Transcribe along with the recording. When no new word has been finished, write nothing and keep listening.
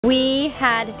We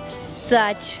had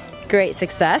such great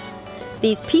success.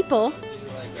 These people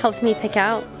helped me pick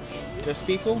out just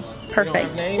people?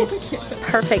 perfect names?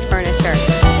 perfect furniture.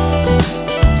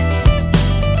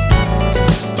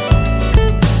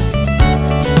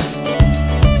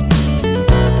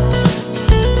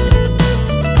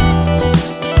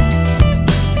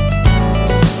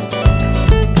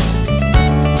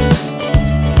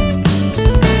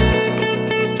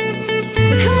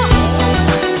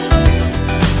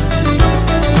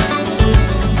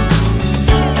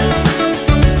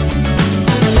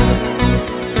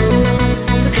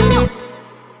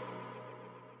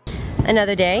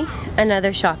 Another day,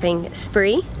 another shopping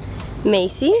spree.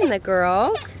 Macy and the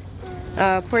girls.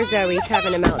 Poor Zoe's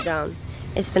having a meltdown.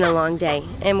 It's been a long day.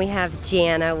 And we have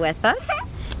Jana with us.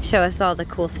 Show us all the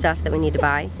cool stuff that we need to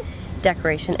buy.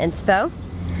 Decoration inspo.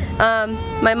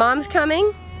 My mom's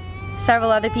coming.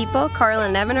 Several other people. Carla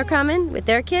and Evan are coming with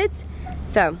their kids.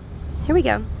 So, here we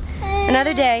go.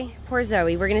 Another day. Poor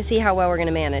Zoe. We're gonna see how well we're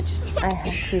gonna manage. I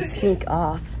had to sneak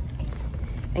off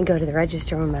and go to the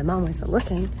register when my mom wasn't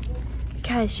looking.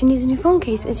 Because she needs a new phone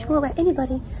case and she won't let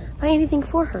anybody buy anything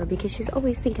for her because she's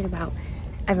always thinking about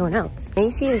everyone else.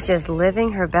 Macy is just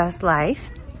living her best life.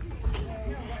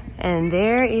 And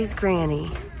there is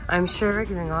Granny. I'm sure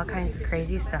doing all kinds of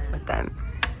crazy stuff with them.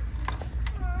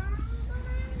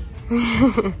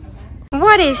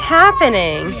 What is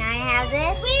happening? Can I have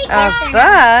this? A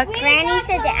book? Granny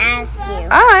said to ask you.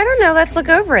 Oh, I don't know. Let's look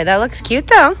over it. That looks cute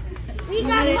though. We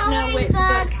got coloring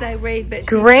books. I read, but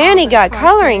Granny got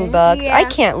coloring books. Yeah. I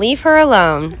can't leave her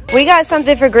alone. We got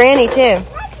something for Granny too.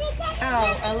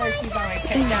 Oh, unless she's already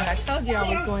checked out. I told you I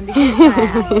was going to get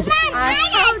that.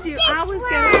 I told you I was going to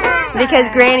get that. Because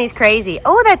Granny's crazy.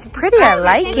 Oh, that's pretty. I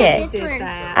like it. This one.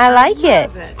 I like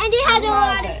it. And it has a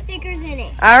lot of stickers in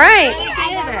it. All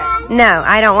right. No,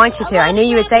 I don't want you to. I knew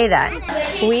you would say that.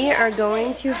 We are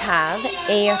going to have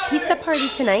a pizza party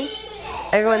tonight.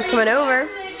 Everyone's coming over.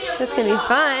 It's going to be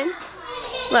fun.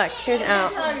 Look, here's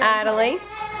Adelie.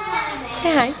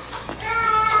 Say hi.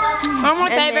 One more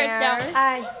And favorite there's stuff.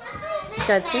 Hi.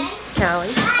 Judson,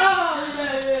 Callie.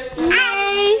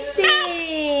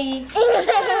 Macy.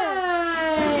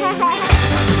 Hi.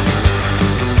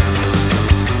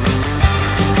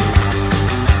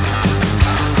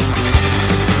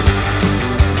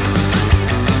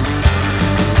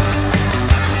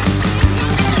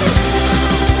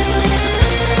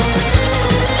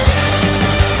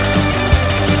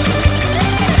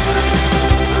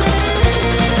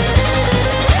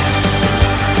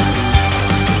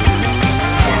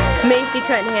 Macy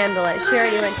couldn't handle it. She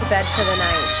already went to bed for the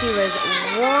night. She was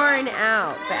worn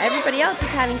out. But everybody else is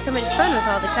having so much fun with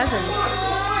all the cousins.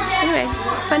 Anyway,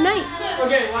 it's a fun night.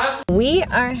 We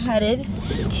are headed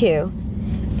to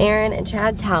Aaron and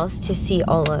Chad's house to see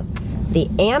all of the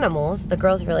animals. The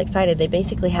girls are really excited. They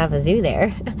basically have a zoo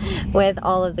there with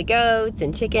all of the goats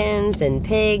and chickens and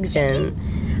pigs and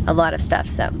a lot of stuff.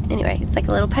 So anyway, it's like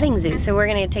a little petting zoo. So we're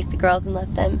gonna take the girls and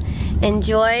let them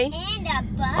enjoy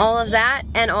all of that.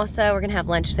 And also we're gonna have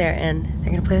lunch there and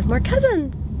they're gonna play with more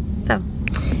cousins. So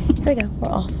here we go,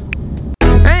 we're off.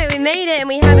 All right, we made it and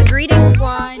we have a greeting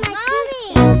squad.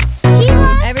 Mommy,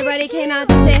 Everybody came out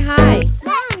to say hi.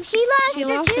 Mom, she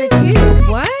lost her tooth.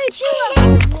 What?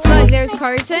 Look, there's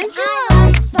Carson. She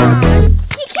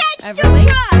catched Everly. a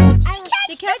frog.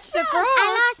 She catched a frog.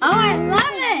 Oh, I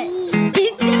love it.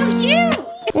 He's so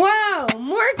cute. Wow,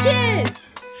 more kids.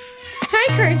 Hi,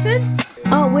 Carson.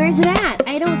 Oh, where's it at?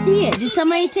 I don't see it. Did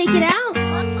somebody take it out?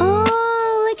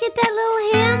 Oh, look at that little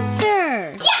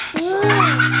hamster.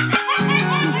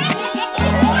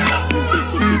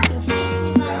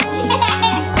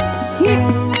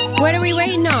 What are we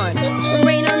waiting on? We're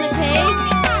waiting on the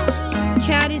pigs.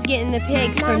 Chad is getting the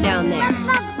pigs from down there.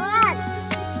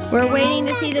 We're waiting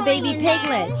to see the baby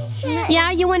piglets.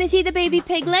 Yeah, you want to see the baby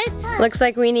piglets? Looks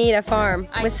like we need a farm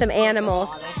with some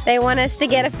animals. They want us to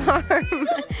get a farm.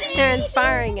 They're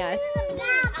inspiring us.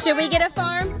 Should we get a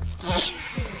farm?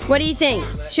 What do you think?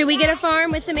 Should we get a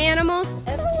farm with some animals?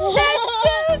 That's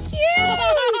so cute!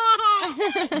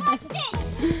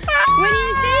 What do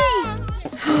you think?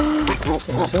 Look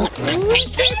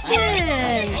at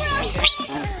them!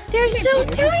 They're so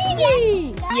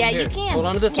tiny! Yeah, Here, you can. hold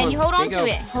on to this Can one. you hold on There you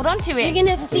to it? Hold on to it. You're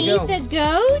gonna feed the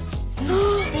goats?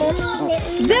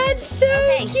 That's so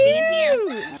Okay, cute! stand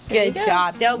here. Good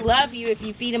job. They'll love you if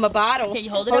you feed them a bottle. Okay, you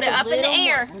hold it up in the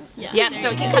air. Yep, so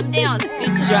it can come down.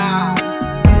 Good job.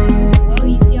 Whoa,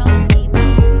 you see all the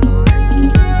neighbors in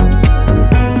the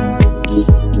barn?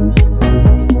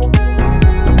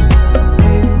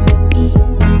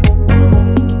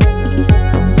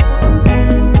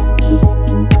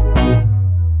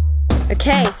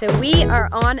 Okay, so we are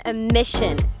on a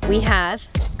mission. We have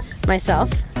myself,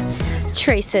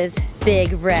 Trace's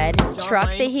big red truck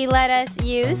that he let us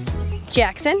use,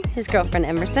 Jackson, his girlfriend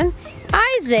Emerson,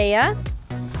 Isaiah.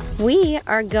 We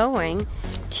are going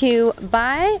to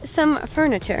buy some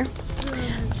furniture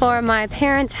for my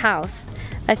parents' house.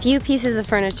 A few pieces of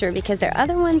furniture because their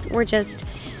other ones were just,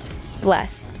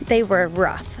 bless, they were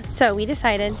rough. So we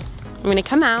decided I'm gonna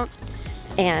come out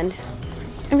and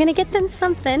I'm gonna get them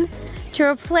something to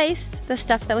replace the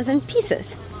stuff that was in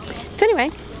pieces. So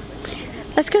anyway,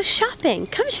 let's go shopping.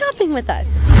 Come shopping with us.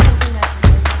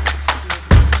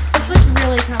 This looks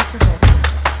really comfortable.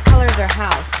 Color of their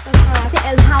house.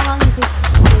 And how long do you think?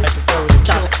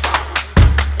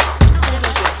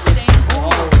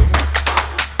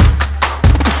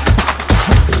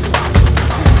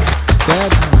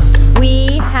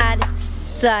 We had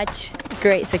such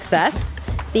great success.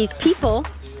 These people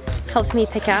helped me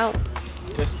pick out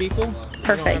Just people?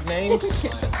 perfect, Names?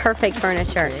 perfect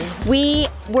furniture. We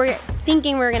were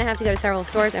thinking we were gonna have to go to several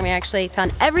stores, and we actually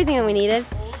found everything that we needed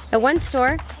at one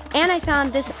store. And I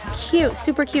found this cute,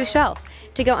 super cute shelf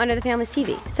to go under the family's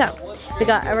TV. So we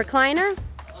got a recliner,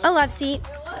 a love seat,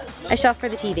 a shelf for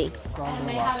the TV.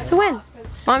 It's a win.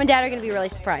 Mom and Dad are gonna be really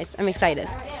surprised. I'm excited.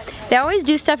 They always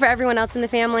do stuff for everyone else in the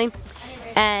family,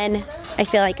 and I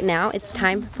feel like now it's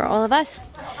time for all of us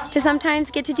to sometimes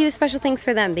get to do special things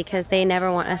for them because they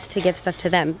never want us to give stuff to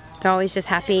them. They're always just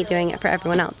happy doing it for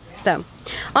everyone else. So,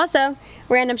 also,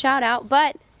 random shout out,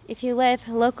 but if you live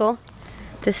local,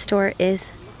 this store is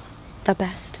the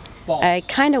best. I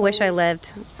kind of wish I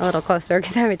lived a little closer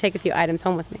because I would take a few items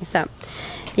home with me. So,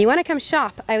 if you want to come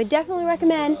shop, I would definitely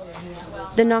recommend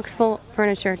the Knoxville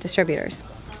Furniture Distributors.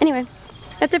 Anyway,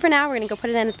 that's it for now. We're gonna go put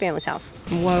it in at the family's house.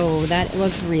 Whoa, that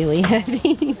was really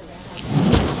heavy.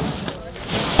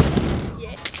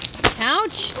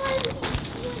 Couch,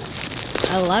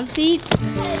 a love seat,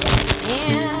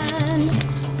 and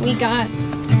we got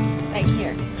right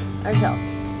here our shelf.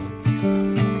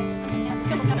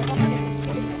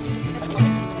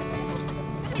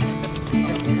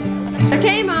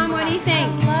 Okay, Mom, what do you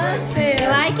think? I love this. You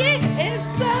like it? It's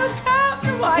so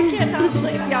comfortable. I cannot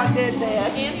believe y'all did this.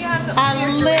 And you have some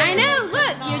I know,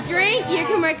 look, you drink, you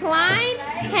can recline,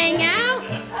 hang out.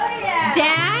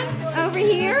 Dad, over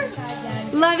here,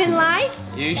 loving life.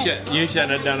 You should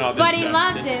have done all this. But he stuff.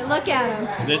 loves it, look at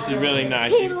him. This is really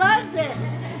nice. He loves it.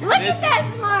 Look This at that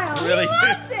smile, really he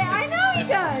loves it, I know he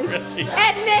does. Really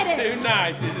Admit it. too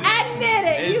nice. Admit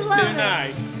it, It's you love too it.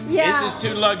 nice. Yeah. This is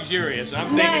too luxurious.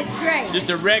 I'm No, thinking it's great. just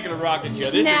a regular rocking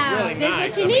chair. This No, is really this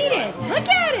nice. is what you needed. Look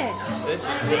at it. This is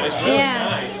really Yeah.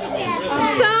 nice.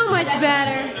 So much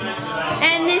better.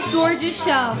 And this gorgeous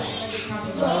shelf.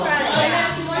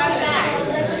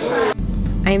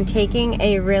 I am taking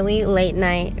a really late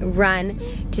night run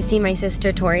to see my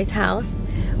sister Tori's house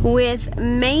with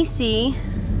Macy.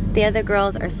 The other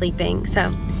girls are sleeping, so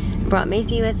I brought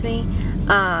Macy with me.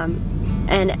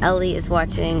 And Ellie is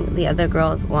watching the other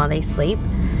girls while they sleep.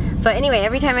 But anyway,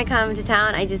 every time I come to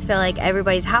town, I just feel like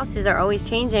everybody's houses are always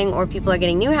changing or people are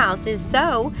getting new houses.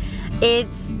 So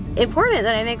it's important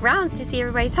that I make rounds to see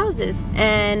everybody's houses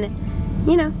and,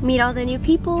 you know, meet all the new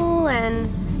people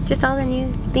and just all the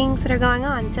new things that are going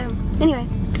on. So anyway,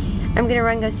 I'm gonna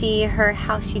run go see her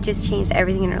house. She just changed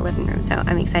everything in her living room. So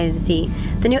I'm excited to see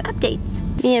the new updates.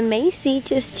 Me and Macy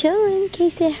just chilling. Can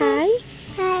you say hi?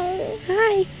 Hi.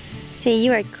 Hi. See,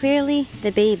 you are clearly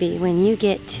the baby when you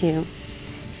get to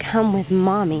come with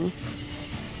mommy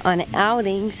on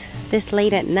outings this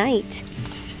late at night.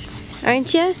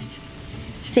 Aren't you?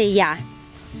 Say yeah.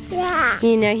 Yeah.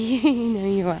 You know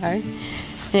you are.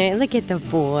 All right, look at the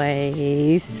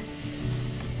boys.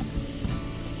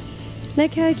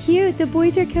 Look how cute. The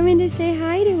boys are coming to say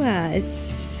hi to us.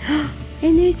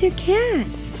 And there's their cat.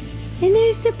 And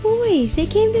there's the boys. They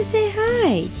came to say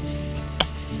hi.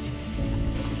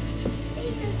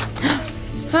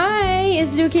 Hi,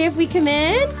 is it okay if we come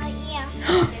in? Yeah.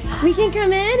 We can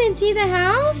come in and see the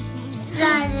house?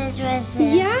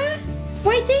 Yeah?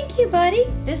 Why, thank you, buddy.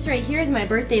 This right here is my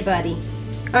birthday buddy.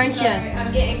 Aren't you?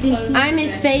 I'm getting close. I'm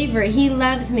his favorite. He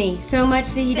loves me so much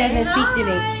that he doesn't speak to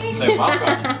me. Say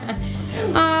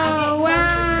welcome. Oh,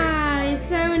 wow. It's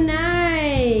so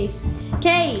nice.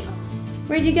 Kate,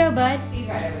 where'd you go, bud? He's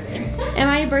right over there. Am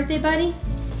I your birthday buddy?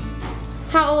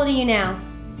 How old are you now?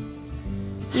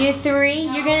 You're 3?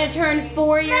 You're gonna turn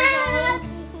 4 years old? You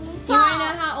wanna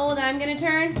know how old I'm gonna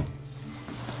turn?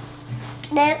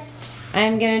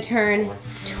 I'm gonna turn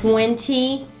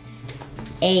 28.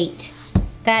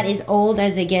 That is old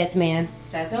as it gets, man.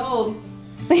 That's old.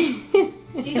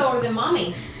 She's older than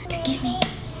mommy. Get me.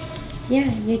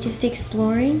 Yeah, you're just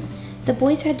exploring. The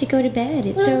boys had to go to bed.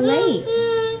 It's so late.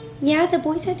 Yeah, the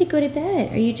boys had to go to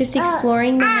bed. Are you just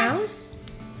exploring the house?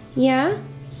 Yeah?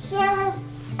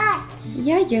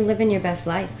 Yeah, you're living your best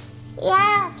life.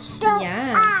 Yeah.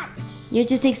 You're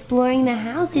just exploring the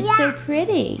house. It's so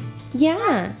pretty.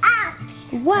 Yeah.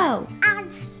 Whoa.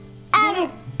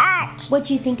 What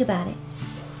do you think about it?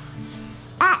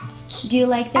 Do you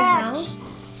like their house?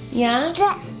 Yeah?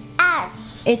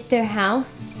 It's their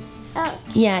house?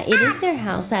 Yeah, it is their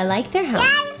house. I like their house.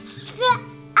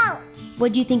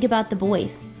 What do you think about the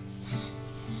boys?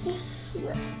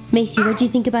 Macy, what do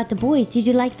you think about the boys? Did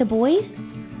you like the boys?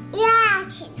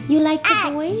 You like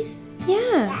the boys?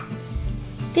 Yeah.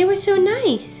 They were so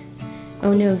nice.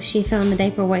 Oh no, she found the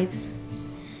diaper wipes.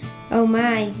 Oh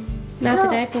my. Not the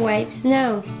diaper wipes.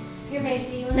 No. Here,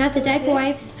 Macy. Not the diaper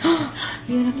wipes.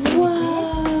 You wanna play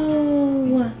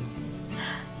Whoa.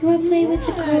 You want to play with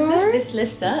the car? This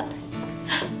lifts up.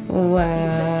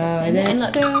 Wow, And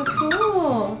that's look. so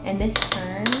cool. And this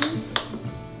turns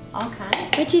all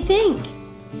kinds. What you think?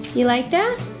 You like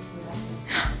that?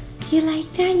 You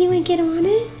like that? You want to get on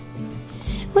it?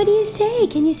 What do you say?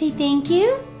 Can you say thank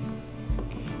you?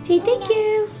 Say thank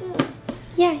you.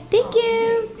 Yeah, thank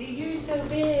you. You're so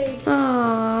big.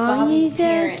 Aww, Bobby's you're so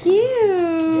parents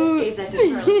cute. Just gave that to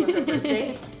Charlotte for her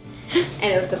birthday. And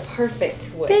it was the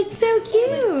perfect way. That's so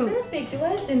cute. Perfect,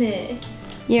 wasn't it?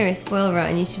 You're a spoiled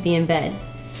rotten. You should be in bed.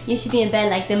 You should be in bed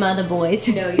like them other boys.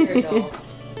 No, you're a doll.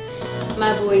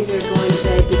 My boys are going to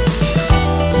bed because